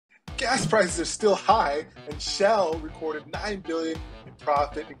gas prices are still high, and Shell recorded $9 billion in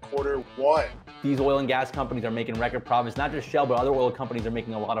profit in Q1. These oil and gas companies are making record profits. Not just Shell, but other oil companies are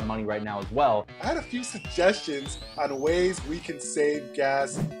making a lot of money right now as well. I had a few suggestions on ways we can save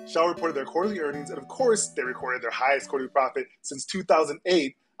gas. Shell reported their quarterly earnings, and of course, they recorded their highest quarterly profit since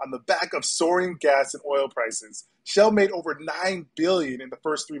 2008 on the back of soaring gas and oil prices. Shell made over $9 billion in the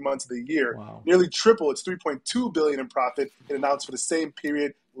first 3 months of the year, Wow. nearly triple its $3.2 billion in profit it announced for the same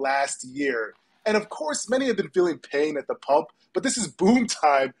period last year. And of course, many have been feeling pain at the pump, but this is boom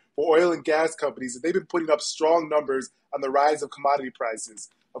time for oil and gas companies, and they've been putting up strong numbers on the rise of commodity prices.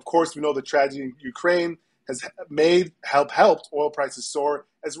 Of course, we know the tragedy in Ukraine has helped oil prices soar,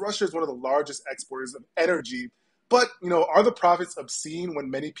 as Russia is one of the largest exporters of energy. But, are the profits obscene when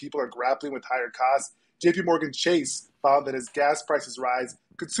many people are grappling with higher costs? JP Morgan Chase found that as gas prices rise,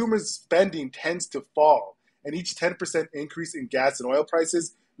 consumers' spending tends to fall. And each 10% increase in gas and oil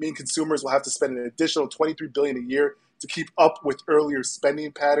prices mean consumers will have to spend an additional $23 billion a year to keep up with earlier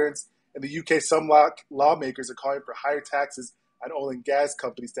spending patterns. In the UK, some lawmakers are calling for higher taxes on oil and gas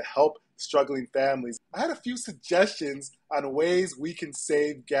companies to help struggling families. I had a few suggestions on ways we can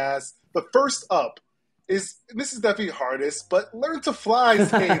save gas. The first up is, and this is definitely hardest, but learn to fly,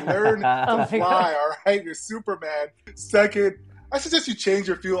 Zane. Learn to fly, all right? You're Superman. Second, I suggest you change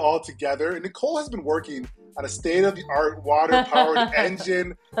your fuel altogether. And Nicole has been working on a state-of-the-art water-powered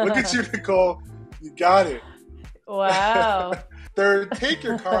engine. Look at you, Nicole. You got it. Wow. Third, take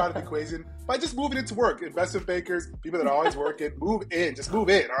your car out of the equation by just moving into work. Investment bankers, people that are always working, move in. Just move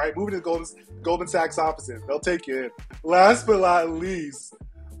in, all right? Move into Goldman Sachs offices. They'll take you in. Last but not least,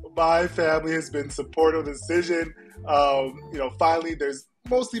 my family has been supportive of the decision. Finally, there's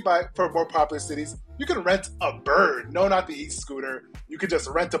mostly for more popular cities, you can rent a bird. No, not the e-scooter. You can just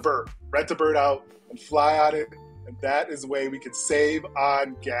rent a bird out and fly on it. And that is the way we can save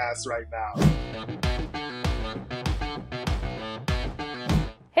on gas right now.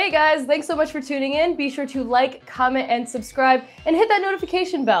 Hey guys, thanks so much for tuning in. Be sure to like, comment, and subscribe, and hit that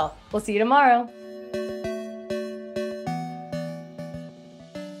notification bell. We'll see you tomorrow.